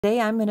Today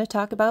I'm going to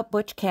talk about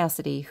Butch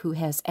Cassidy, who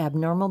has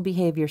abnormal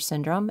behavior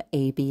syndrome,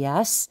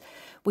 ABS.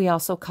 We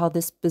also call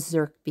this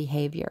berserk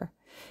behavior.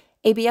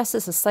 ABS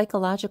is a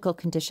psychological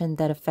condition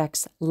that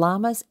affects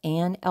llamas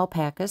and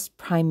alpacas,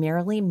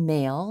 primarily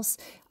males,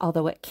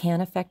 although it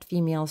can affect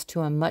females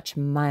to a much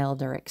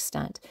milder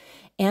extent.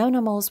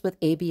 Animals with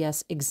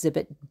ABS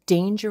exhibit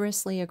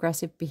dangerously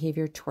aggressive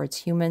behavior towards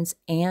humans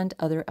and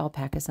other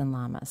alpacas and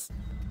llamas.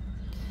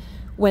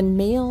 When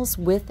males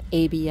with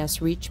ABS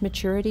reach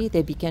maturity,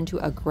 they begin to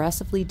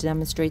aggressively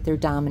demonstrate their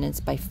dominance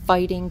by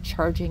fighting,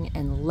 charging,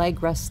 and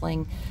leg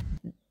wrestling.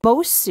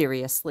 Most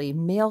seriously,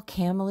 male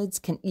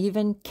camelids can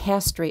even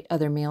castrate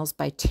other males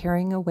by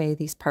tearing away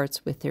these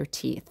parts with their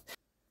teeth.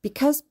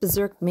 Because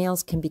berserk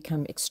males can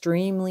become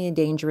extremely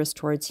dangerous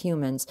towards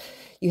humans,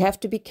 you have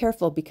to be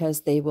careful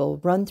because they will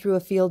run through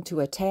a field to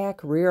attack,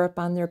 rear up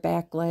on their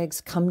back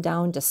legs, come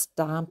down to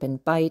stomp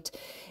and bite,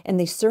 and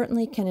they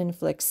certainly can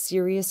inflict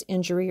serious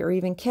injury or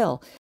even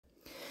kill.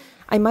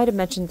 I might have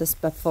mentioned this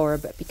before,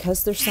 but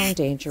because they're so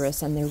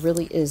dangerous and there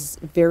really is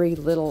very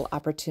little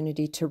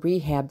opportunity to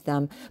rehab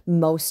them,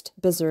 most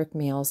berserk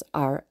males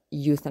are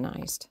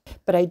euthanized.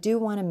 But I do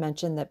want to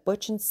mention that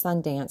Butch and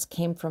Sundance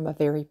came from a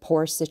very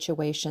poor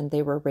situation.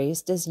 They were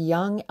raised as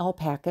young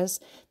alpacas.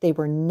 They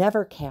were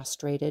never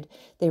castrated.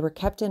 They were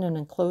kept in an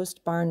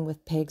enclosed barn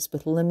with pigs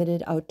with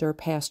limited outdoor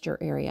pasture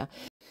area.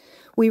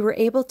 We were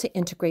able to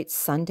integrate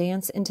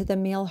Sundance into the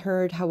male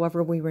herd.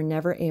 However, we were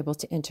never able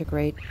to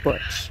integrate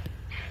Butch.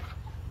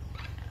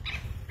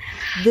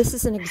 This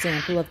is an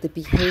example of the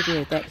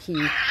behavior that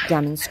he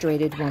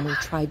demonstrated when we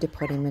tried to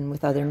put him in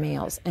with other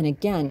males. And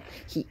again,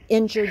 he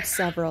injured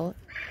several,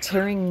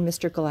 tearing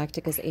Mr.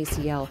 Galactica's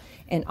ACL,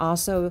 and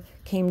also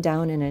came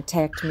down and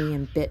attacked me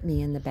and bit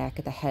me in the back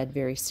of the head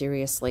very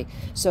seriously.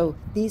 So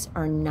these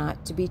are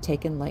not to be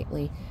taken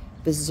lightly.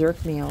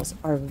 Berserk males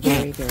are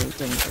very, very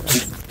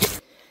dangerous.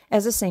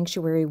 As a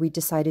sanctuary, we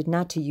decided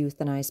not to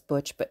euthanize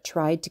Butch, but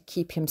tried to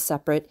keep him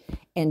separate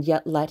and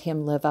yet let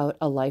him live out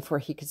a life where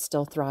he could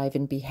still thrive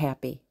and be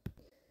happy.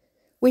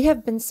 We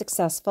have been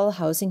successful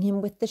housing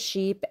him with the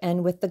sheep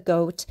and with the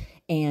goat,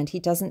 and he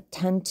doesn't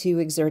tend to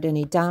exert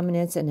any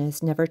dominance and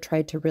has never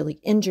tried to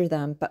really injure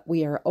them, but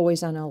we are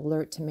always on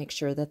alert to make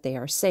sure that they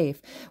are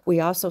safe.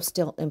 We also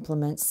still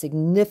implement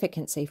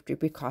significant safety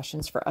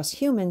precautions for us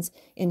humans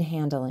in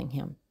handling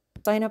him.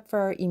 Sign up for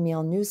our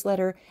email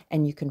newsletter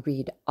and you can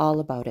read all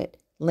about it.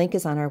 Link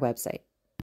is on our website.